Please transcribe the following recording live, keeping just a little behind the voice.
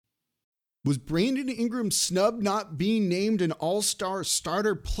Was Brandon Ingram snubbed not being named an all-star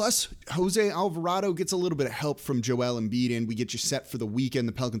starter? Plus, Jose Alvarado gets a little bit of help from Joel Embiid, and we get you set for the weekend.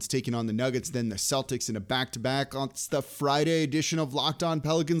 The Pelicans taking on the Nuggets, then the Celtics in a back-to-back. It's the Friday edition of Locked On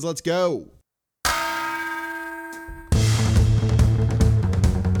Pelicans. Let's go.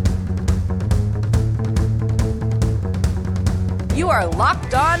 You are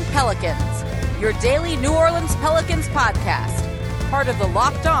Locked On Pelicans, your daily New Orleans Pelicans podcast. Part of the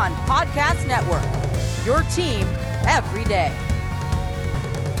Locked On Podcast Network, your team every day.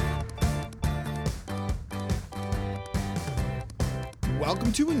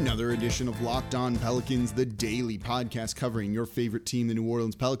 Welcome to another edition of Locked On Pelicans, the daily podcast covering your favorite team, the New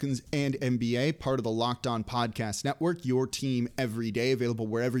Orleans Pelicans and NBA, part of the Locked On Podcast Network, your team every day, available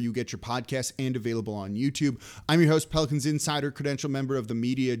wherever you get your podcasts and available on YouTube. I'm your host, Pelicans Insider, credential member of the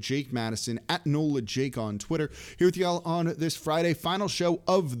media, Jake Madison, at NOLA Jake on Twitter, here with y'all on this Friday, final show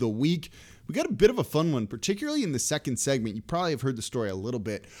of the week. We got a bit of a fun one, particularly in the second segment. You probably have heard the story a little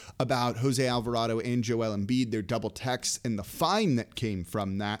bit about Jose Alvarado and Joel Embiid, their double texts, and the fine that came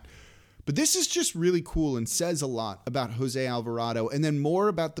from that. But this is just really cool and says a lot about Jose Alvarado and then more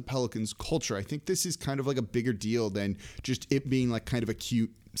about the Pelicans culture. I think this is kind of like a bigger deal than just it being like kind of a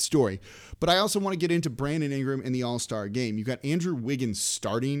cute story. But I also want to get into Brandon Ingram in the All-Star game. You've got Andrew Wiggins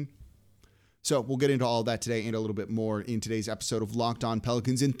starting. So we'll get into all of that today and a little bit more in today's episode of Locked On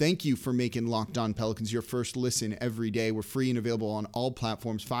Pelicans. And thank you for making Locked On Pelicans your first listen every day. We're free and available on all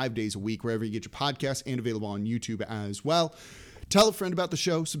platforms 5 days a week, wherever you get your podcasts, and available on YouTube as well. Tell a friend about the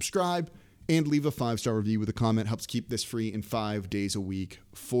show, subscribe, and leave a 5-star review with a comment. Helps keep this free and 5 days a week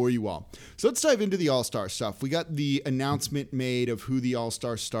for you all. So let's dive into the All-Star stuff. We got the announcement made of who the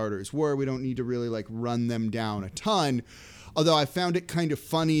All-Star starters were. We don't need to really run them down a ton. Although I found it kind of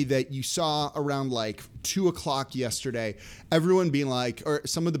funny that you saw around 2 o'clock yesterday, everyone being like, or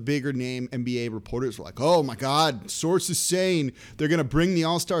some of the bigger name NBA reporters were like, oh my God, sources saying they're going to bring the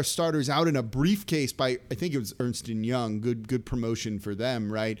All-Star starters out in a briefcase by, I think it was Ernst & Young, good promotion for them,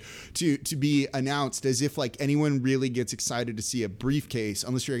 right? To be announced as if anyone really gets excited to see a briefcase,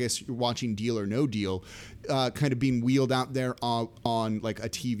 unless you're watching Deal or No Deal, kind of being wheeled out there on a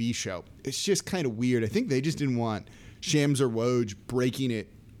TV show. It's just kind of weird. I think they just didn't want Shams or Woj breaking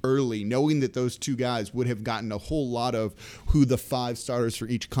it early, knowing that those two guys would have gotten a whole lot of who the 5 starters for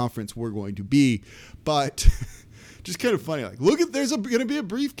each conference were going to be. But just kind of funny. Look, there's going to be a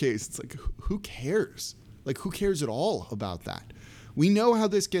briefcase. It's who cares? Who cares at all about that? We know how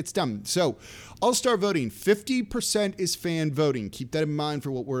this gets done. So, All-Star voting, 50% is fan voting. Keep that in mind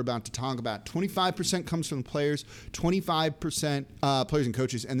for what we're about to talk about. 25% comes from the players, 25% players and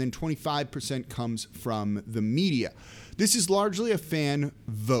coaches, and then 25% comes from the media. This is largely a fan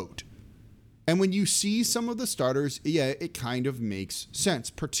vote. And when you see some of the starters, yeah, it kind of makes sense,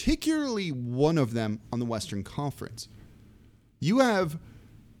 particularly one of them on the Western Conference. You have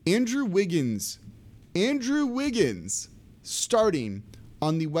Andrew Wiggins starting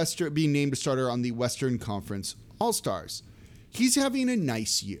on the Western, being named a starter on the Western Conference All-Stars. He's having a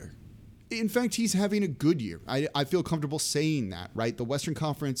nice year. In fact, he's having a good year. I feel comfortable saying that, right? The Western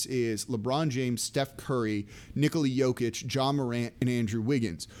Conference is LeBron James, Steph Curry, Nikola Jokic, Ja Morant, and Andrew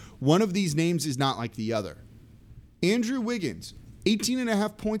Wiggins. One of these names is not like the other. Andrew Wiggins,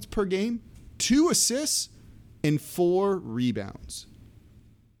 18.5 points per game, 2 assists, and 4 rebounds.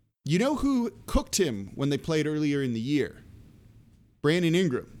 You know who cooked him when they played earlier in the year? Brandon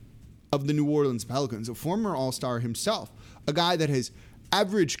Ingram of the New Orleans Pelicans, a former All-Star himself, a guy that has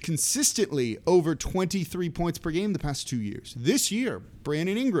averaged consistently over 23 points per game the past 2 years. This year,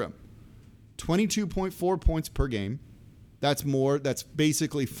 Brandon Ingram, 22.4 points per game. That's more. That's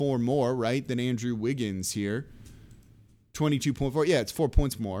basically 4 more, right, than Andrew Wiggins here. 22.4. Yeah, it's 4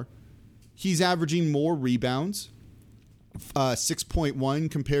 points more. He's averaging more rebounds.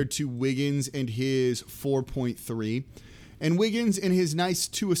 6.1 compared to Wiggins and his 4.3. And Wiggins and his nice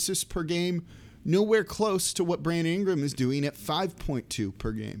 2 assists per game, nowhere close to what Brandon Ingram is doing at 5.2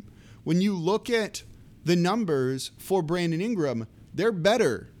 per game. When you look at the numbers for Brandon Ingram, they're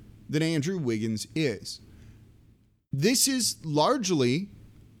better than Andrew Wiggins is. This is largely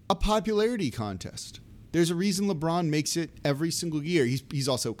a popularity contest. There's a reason LeBron makes it every single year. He's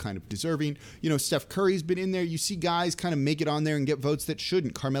also kind of deserving. Steph Curry's been in there. You see guys kind of make it on there and get votes that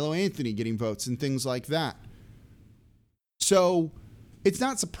shouldn't. Carmelo Anthony getting votes and things like that. So it's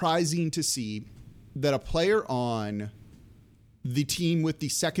not surprising to see that a player on the team with the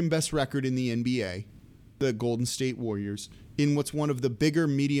second best record in the NBA, the Golden State Warriors, in what's one of the bigger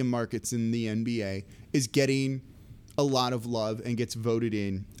media markets in the NBA, is getting a lot of love and gets voted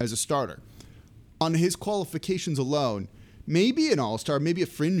in as a starter. On his qualifications alone, maybe an all-star, maybe a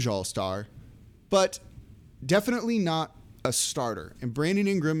fringe all-star, but definitely not a starter. And Brandon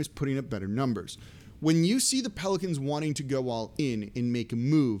Ingram is putting up better numbers. When you see the Pelicans wanting to go all in and make a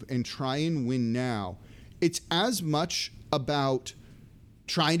move and try and win now, it's as much about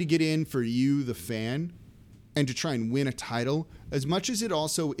trying to get in for you, the fan, and to try and win a title, as much as it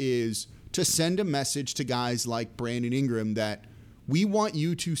also is to send a message to guys like Brandon Ingram that we want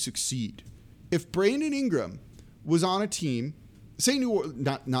you to succeed. If Brandon Ingram was on a team, say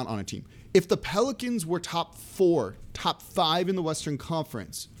not on a team, if the Pelicans were top 4, top 5 in the Western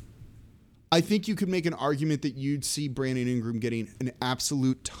Conference, I think you could make an argument that you'd see Brandon Ingram getting an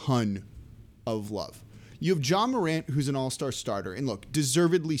absolute ton of love. You have John Morant, who's an all-star starter, and look,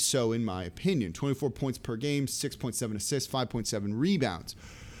 deservedly so in my opinion. 24 points per game, 6.7 assists, 5.7 rebounds.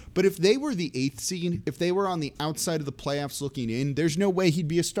 But if they were the 8th seed, if they were on the outside of the playoffs looking in, there's no way he'd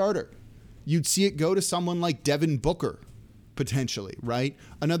be a starter. You'd see it go to someone like Devin Booker, potentially, right?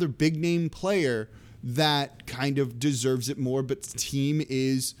 Another big-name player that kind of deserves it more, but the team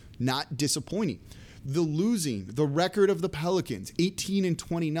is not disappointing. The record of the Pelicans,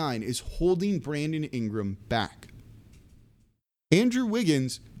 18-29, is holding Brandon Ingram back. Andrew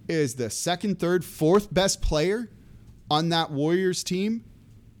Wiggins is the 2nd, 3rd, 4th best player on that Warriors team.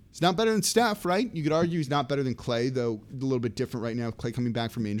 He's not better than Steph, right? You could argue he's not better than Clay, though a little bit different right now. Clay coming back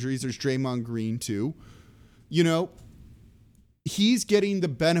from injuries. There's Draymond Green, too. You know, he's getting the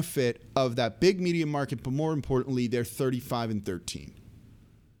benefit of that big media market, but more importantly, they're 35-13.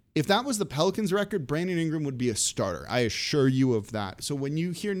 If that was the Pelicans record, Brandon Ingram would be a starter. I assure you of that. So when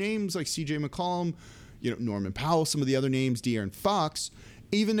you hear names like CJ McCollum, Norman Powell, some of the other names, De'Aaron Fox,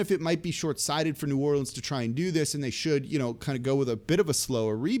 even if it might be short-sighted for New Orleans to try and do this, and they should, kind of go with a bit of a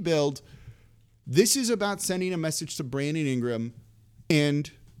slower rebuild, this is about sending a message to Brandon Ingram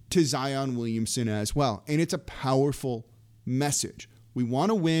and to Zion Williamson as well. And it's a powerful message. We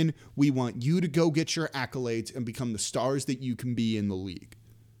want to win. We want you to go get your accolades and become the stars that you can be in the league.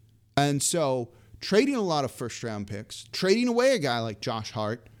 And so trading a lot of first-round picks, trading away a guy like Josh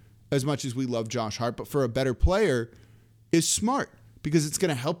Hart, as much as we love Josh Hart, but for a better player, is smart because it's going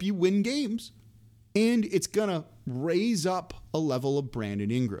to help you win games and it's going to raise up a level of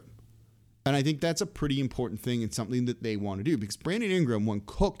Brandon Ingram. And I think that's a pretty important thing and something that they want to do because Brandon Ingram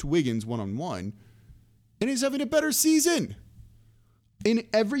cooked Wiggins one-on-one and is having a better season in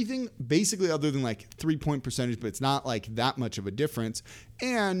everything basically other than like 3-point percentage, but it's not like that much of a difference.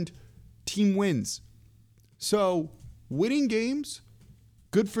 And team wins. So winning games,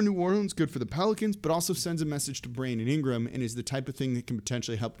 good for New Orleans, good for the Pelicans, but also sends a message to Brandon Ingram and is the type of thing that can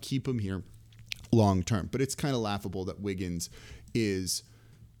potentially help keep him here long term. But it's kind of laughable that Wiggins is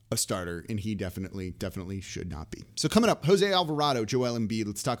a starter, and he definitely should not be. So coming up, Jose Alvarado, Joel Embiid.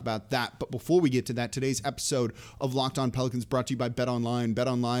 Let's talk about that. But before we get to that, today's episode of Locked On Pelicans brought to you by BetOnline.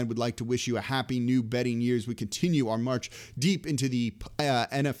 BetOnline would like to wish you a happy new betting year as we continue our march deep into the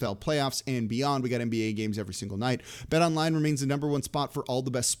NFL playoffs and beyond. We got NBA games every single night. BetOnline remains the number one spot for all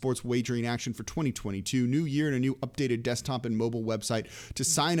the best sports wagering action for 2022. New year and a new updated desktop and mobile website to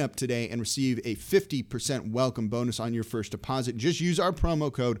sign up today and receive a 50% welcome bonus on your first deposit. Just use our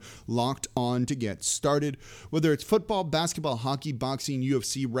promo code Locked On to get started. Whether it's football, basketball, hockey, boxing,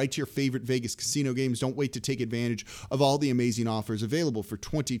 UFC, right to your favorite Vegas casino games, don't wait to take advantage of all the amazing offers available for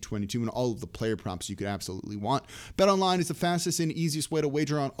 2022 and all of the player props you could absolutely want. BetOnline is the fastest and easiest way to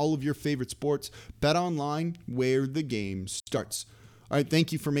wager on all of your favorite sports. BetOnline, where the game starts. All right,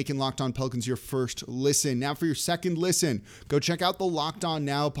 thank you for making Locked On Pelicans your first listen. Now for your second listen, go check out the Locked On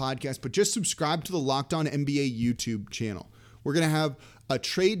Now podcast, but just subscribe to the Locked On NBA YouTube channel. We're going to have a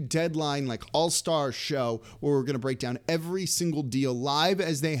trade deadline, like all-star show where we're going to break down every single deal live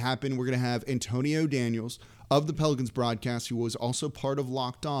as they happen. We're going to have Antonio Daniels of the Pelicans broadcast, who was also part of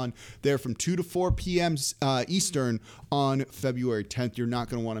Locked On, there from 2 to 4 p.m. Eastern on February 10th. You're not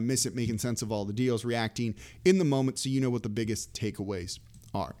going to want to miss it, making sense of all the deals, reacting in the moment so you know what the biggest takeaways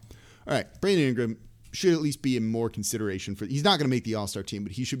are. All right, Brandon Ingram should at least be in more consideration for. He's not going to make the All-Star team,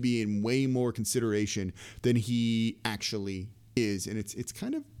 but he should be in way more consideration than he actually is, and it's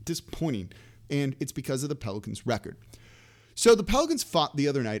kind of disappointing, and it's because of the Pelicans' record. So the Pelicans fought the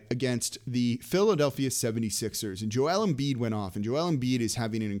other night against the Philadelphia 76ers, and Joel Embiid went off, and Joel Embiid is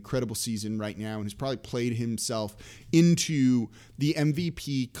having an incredible season right now and has probably played himself into the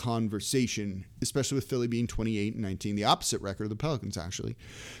MVP conversation, especially with Philly being 28-19, the opposite record of the Pelicans, actually.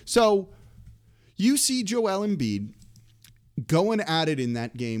 So you see Joel Embiid going at it in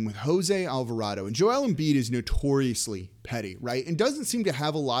that game with Jose Alvarado. And Joel Embiid is notoriously petty, right? And doesn't seem to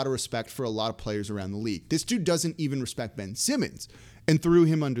have a lot of respect for a lot of players around the league. This dude doesn't even respect Ben Simmons and threw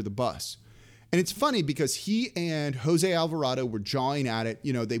him under the bus. And it's funny because he and Jose Alvarado were jawing at it.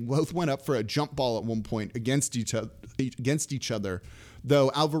 You know, they both went up for a jump ball at one point against each other,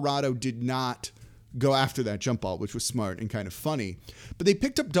 though Alvarado did not go after that jump ball, which was smart and kind of funny. But they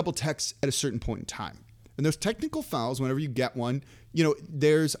picked up double techs at a certain point in time. And those technical fouls, whenever you get one, you know,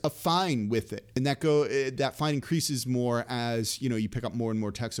 there's a fine with it. And that fine increases more as, you know, you pick up more and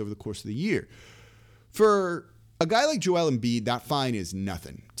more techs over the course of the year. For a guy like Joel Embiid, that fine is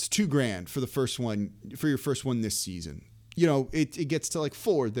nothing. It's $2,000 for your first one this season. You know, it gets to like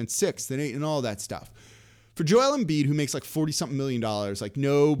 4, then 6, then 8, and all that stuff. For Joel Embiid, who makes like $40-something million, like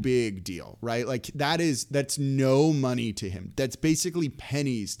no big deal, right? Like that's no money to him. That's basically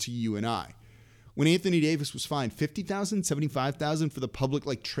pennies to you and I. When Anthony Davis was fined $50,000, $75,000 for the public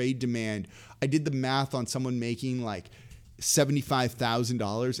like trade demand, I did the math on someone making like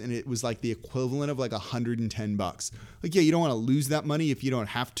 $75,000, and it was like the equivalent of like $110. Like, yeah, you don't want to lose that money if you don't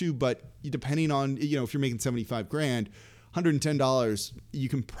have to, but depending on, you know, if you're making $75,000, $110, you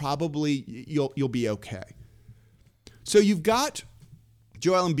can probably, you'll be okay. So you've got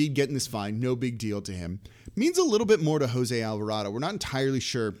Joel Embiid getting this fine, no big deal to him. Means a little bit more to Jose Alvarado. We're not entirely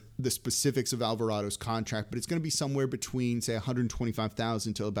sure the specifics of Alvarado's contract, but it's going to be somewhere between, say,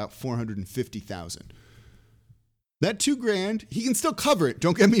 $125,000 to about $450,000. That $2,000, he can still cover it,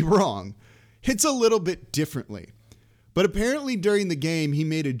 don't get me wrong. Hits a little bit differently. But apparently during the game, he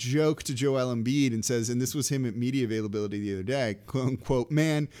made a joke to Joel Embiid and says, and this was him at media availability the other day, quote unquote,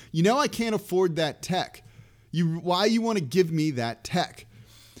 "Man, you know I can't afford that tech. Why you want to give me that tech?"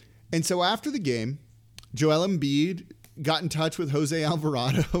 And so after the game, Joel Embiid got in touch with Jose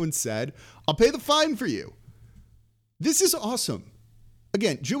Alvarado and said, "I'll pay the fine for you." This is awesome.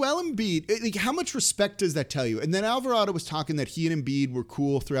 Again, Joel Embiid, like, how much respect does that tell you? And then Alvarado was talking that he and Embiid were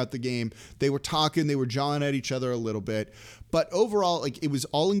cool throughout the game. They were talking, they were jawing at each other a little bit. But overall, like, it was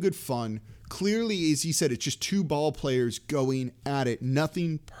all in good fun. Clearly, as he said, it's just two ball players going at it,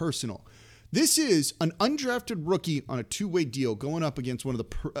 nothing personal. This is an undrafted rookie on a two-way deal going up against one of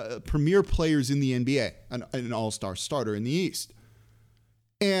the premier players in the NBA, an all-star starter in the East.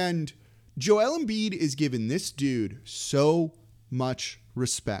 And Joel Embiid is giving this dude so much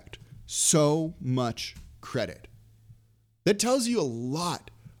respect, so much credit. That tells you a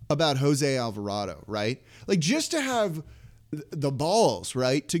lot about Jose Alvarado, right? Like, just to have the balls,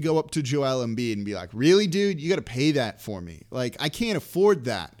 right, to go up to Joel Embiid and be like, "Really, dude, you got to pay that for me. Like, I can't afford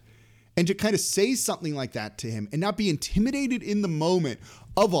that." And to kind of say something like that to him and not be intimidated in the moment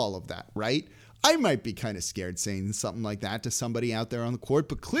of all of that, right? I might be kind of scared saying something like that to somebody out there on the court,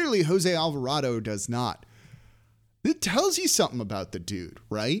 but clearly Jose Alvarado does not. It tells you something about the dude,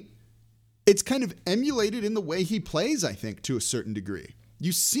 right? It's kind of emulated in the way he plays, I think, to a certain degree.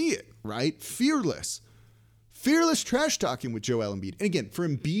 You see it, right? Fearless trash talking with Joel Embiid. And again, for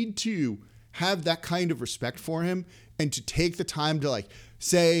Embiid to have that kind of respect for him and to take the time to like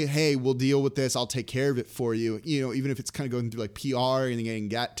say, "Hey, we'll deal with this. I'll take care of it for you." You know, even if it's kind of going through like PR and getting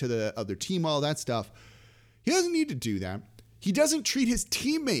got to the other team, all that stuff. He doesn't need to do that. He doesn't treat his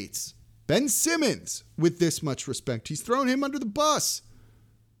teammates, Ben Simmons, with this much respect. He's thrown him under the bus.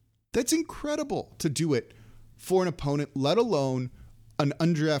 That's incredible to do it for an opponent, let alone an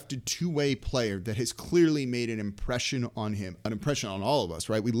undrafted two-way player that has clearly made an impression on him, an impression on all of us,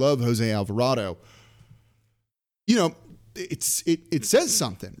 right? We love Jose Alvarado. You know, it says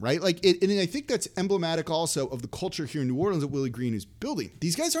something, right? Like, and I think that's emblematic also of the culture here in New Orleans that Willie Green is building.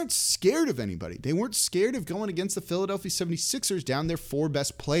 These guys aren't scared of anybody. They weren't scared of going against the Philadelphia 76ers down their four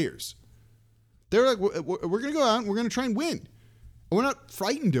best players. They're like, we're going to go out and we're going to try and win. And we're not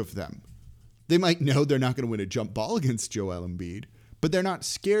frightened of them. They might know they're not going to win a jump ball against Joel Embiid, but they're not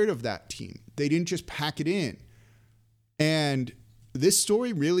scared of that team. They didn't just pack it in. And this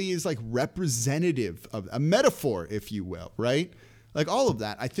story really is like representative of a metaphor, if you will, right? Like all of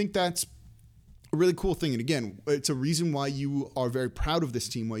that. I think that's a really cool thing. And again, it's a reason why you are very proud of this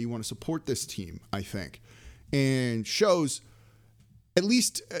team, why you want to support this team, I think. And shows, at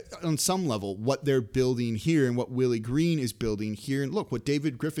least on some level, what they're building here and what Willie Green is building here. And look, what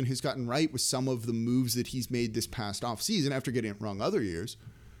David Griffin has gotten right with some of the moves that he's made this past offseason after getting it wrong other years.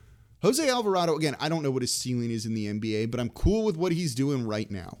 Jose Alvarado, again, I don't know what his ceiling is in the NBA, but I'm cool with what he's doing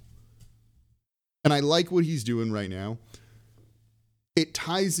right now. And I like what he's doing right now. It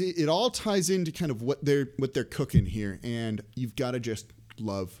all ties into kind of what they're cooking here, and you've got to just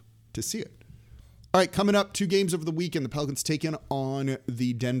love to see it. All right, coming up, 2 games over the weekend. The Pelicans taking on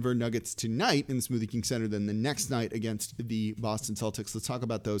the Denver Nuggets tonight in the Smoothie King Center, then the next night against the Boston Celtics. Let's talk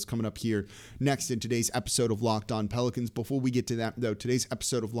about those coming up here next in today's episode of Locked On Pelicans. Before we get to that, though, today's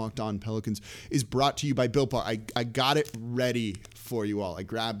episode of Locked On Pelicans is brought to you by Built Bar. I got it ready for you all. I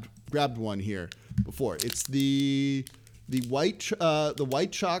grabbed grabbed one here before. It's the white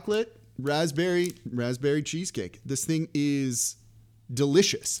chocolate raspberry cheesecake. This thing is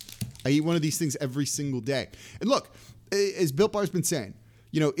delicious. I eat one of these things every single day. And look, as Built Bar's been saying,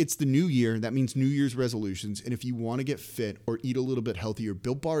 it's the new year. That means New Year's resolutions. And if you want to get fit or eat a little bit healthier,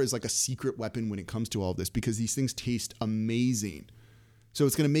 Built Bar is like a secret weapon when it comes to all of this because these things taste amazing. So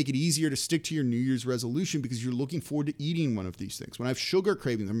it's going to make it easier to stick to your New Year's resolution because you're looking forward to eating one of these things. When I have sugar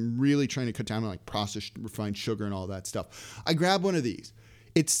cravings, I'm really trying to cut down on like processed refined sugar and all that stuff. I grab one of these.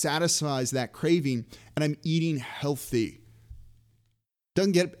 It satisfies that craving and I'm eating healthy.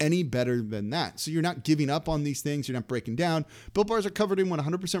 Doesn't get any better than that. So you're not giving up on these things. You're not breaking down. Built Bars are covered in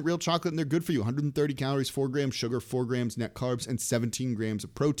 100% real chocolate and they're good for you. 130 calories, 4 grams sugar, 4 grams net carbs, and 17 grams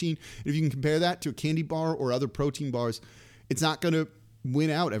of protein. And if you can compare that to a candy bar or other protein bars, it's not going to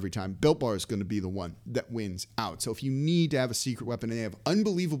win out every time. Built Bar is going to be the one that wins out. So if you need to have a secret weapon, and they have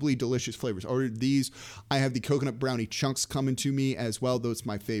unbelievably delicious flavors. Ordered these. I have the coconut brownie chunks coming to me as well. That's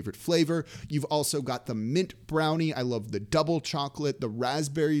my favorite flavor. You've also got the mint brownie. I love the double chocolate. The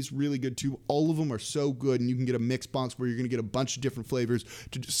raspberry is really good too. All of them are so good, and you can get a mix box where you're going to get a bunch of different flavors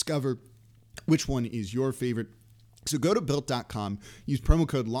to discover which one is your favorite. So go to Built.com, use promo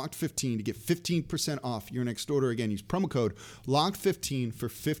code LOCKED15 to get 15% off your next order. Again, use promo code LOCKED15 for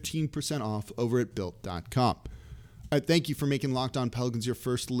 15% off over at Built.com. Thank you for making Locked On Pelicans your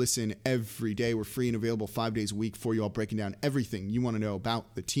first listen every day. We're free and available 5 days a week for you all, breaking down everything you want to know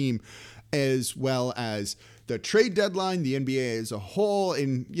about the team, as well as the trade deadline, the NBA as a whole.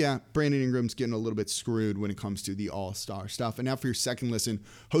 And yeah, Brandon Ingram's getting a little bit screwed when it comes to the all-star stuff. And now for your second listen,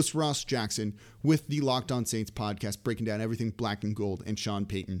 host Ross Jackson with the Locked On Saints podcast, breaking down everything black and gold, and Sean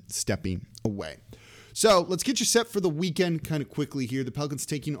Payton stepping away. So let's get you set for the weekend kind of quickly here. The Pelicans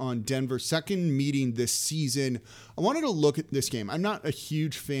taking on Denver, second meeting this season. I wanted to look at this game. I'm not a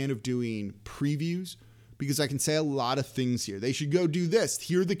huge fan of doing previews because I can say a lot of things here. They should go do this.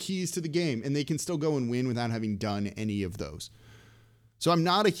 Here are the keys to the game, and they can still go and win without having done any of those. So I'm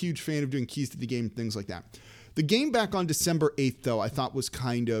not a huge fan of doing keys to the game, things like that. The game back on December 8th, though, I thought was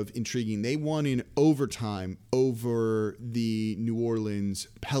kind of intriguing. They won in overtime over the New Orleans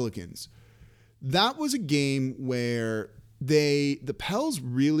Pelicans. That was a game where the Pels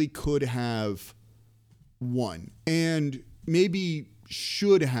really could have won and maybe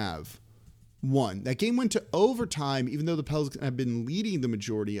should have won. That game went to overtime, even though the Pels have been leading the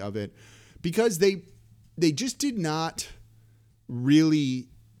majority of it, because they just did not really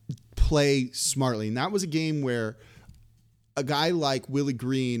play smartly. And that was a game where a guy like Willie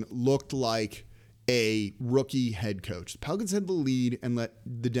Green looked like a rookie head coach. The Pelicans had the lead and let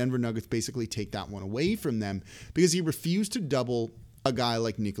the Denver Nuggets basically take that one away from them because he refused to double a guy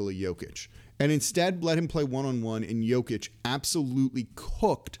like Nikola Jokic and instead let him play one-on-one, and Jokic absolutely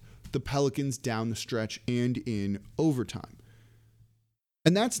cooked the Pelicans down the stretch and in overtime.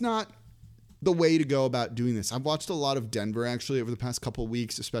 And that's not the way to go about doing this. I've watched a lot of Denver actually over the past couple of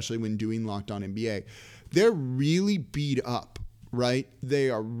weeks, especially when doing Locked On NBA. They're really beat up, right? They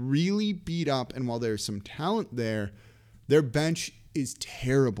are really beat up, and while there's some talent there, their bench is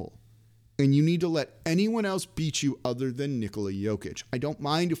terrible. And you need to let anyone else beat you other than Nikola Jokic. I don't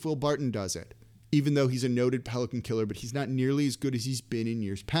mind if Will Barton does it, even though he's a noted Pelican killer, but he's not nearly as good as he's been in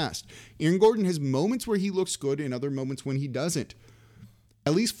years past. Aaron Gordon has moments where he looks good and other moments when he doesn't.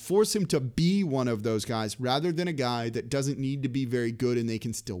 At least force him to be one of those guys rather than a guy that doesn't need to be very good and they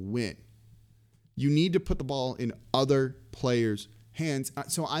can still win. You need to put the ball in other players' hands.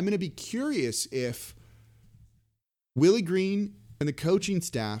 So I'm going to be curious if Willie Green and the coaching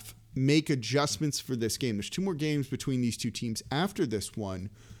staff make adjustments for this game. There's 2 more games between these 2 teams after this one.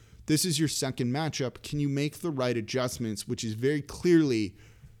 This is your second matchup. Can you make the right adjustments, which is very clearly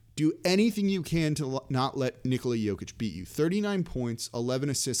do anything you can to not let Nikola Jokic beat you. 39 points, 11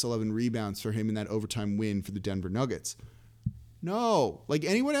 assists, 11 rebounds for him in that overtime win for the Denver Nuggets. No, like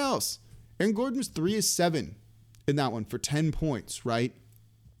anyone else. Aaron Gordon was 3 of 7 in that one for 10 points, right?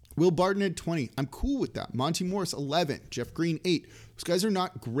 Will Barton had 20. I'm cool with that. Monty Morris, 11. Jeff Green, 8. Those guys are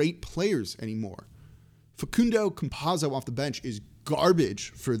not great players anymore. Facundo Campazzo off the bench is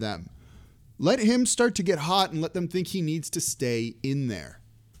garbage for them. Let him start to get hot and let them think he needs to stay in there.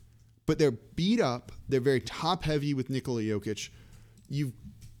 But they're beat up. They're very top heavy with Nikola Jokic. You've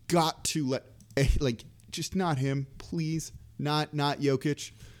got to let, just not him, please. Not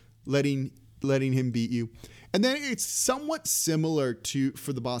Jokic letting him beat you. And then it's somewhat similar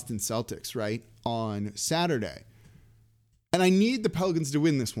for the Boston Celtics, right, on Saturday. And I need the Pelicans to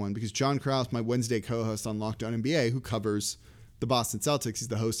win this one because John Krause, my Wednesday co-host on Locked On NBA, who covers the Boston Celtics, he's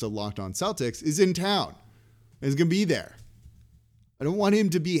the host of Locked On Celtics, is in town. He's going to be there. I don't want him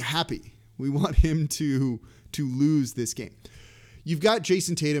to be happy. We want him to lose this game. You've got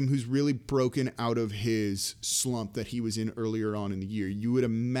Jason Tatum, who's really broken out of his slump that he was in earlier on in the year. You would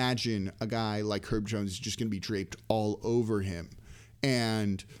imagine a guy like Herb Jones is just going to be draped all over him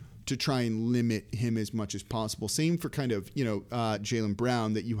and to try and limit him as much as possible. Same for kind of, Jaylen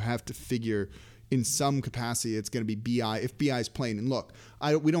Brown, that you have to figure in some capacity it's going to be BI if BI is playing. And look,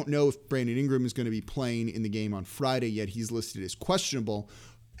 we don't know if Brandon Ingram is going to be playing in the game on Friday yet. He's listed as questionable.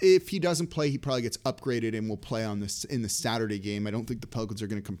 If he doesn't play, he probably gets upgraded and will play in the Saturday game. I don't think the Pelicans are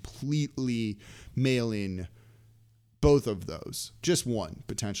going to completely mail in both of those. Just one,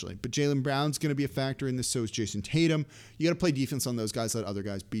 potentially. But Jaylen Brown's going to be a factor in this, so is Jason Tatum. You got to play defense on those guys, let other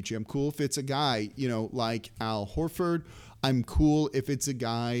guys beat you. I'm cool if it's a guy, like Al Horford. I'm cool if it's a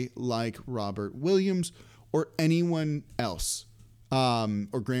guy like Robert Williams or anyone else,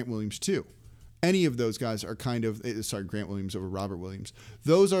 or Grant Williams too. Any of those guys are Grant Williams over Robert Williams.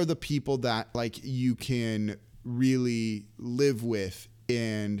 Those are the people that you can really live with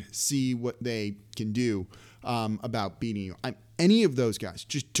and see what they can do about beating you. Any of those guys,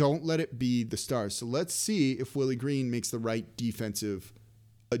 just don't let it be the stars. So let's see if Willie Green makes the right defensive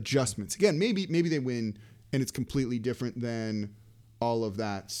adjustments. Again, maybe they win and it's completely different than all of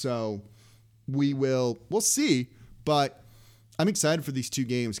that. So we'll see, but I'm excited for these two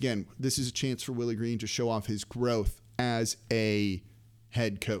games. Again, this is a chance for Willie Green to show off his growth as a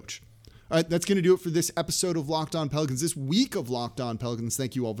head coach. All right, that's going to do it for this episode of Locked On Pelicans, this week of Locked On Pelicans.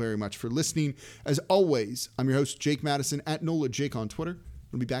 Thank you all very much for listening. As always, I'm your host, Jake Madison, at NOLA Jake on Twitter.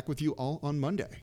 I'll be back with you all on Monday.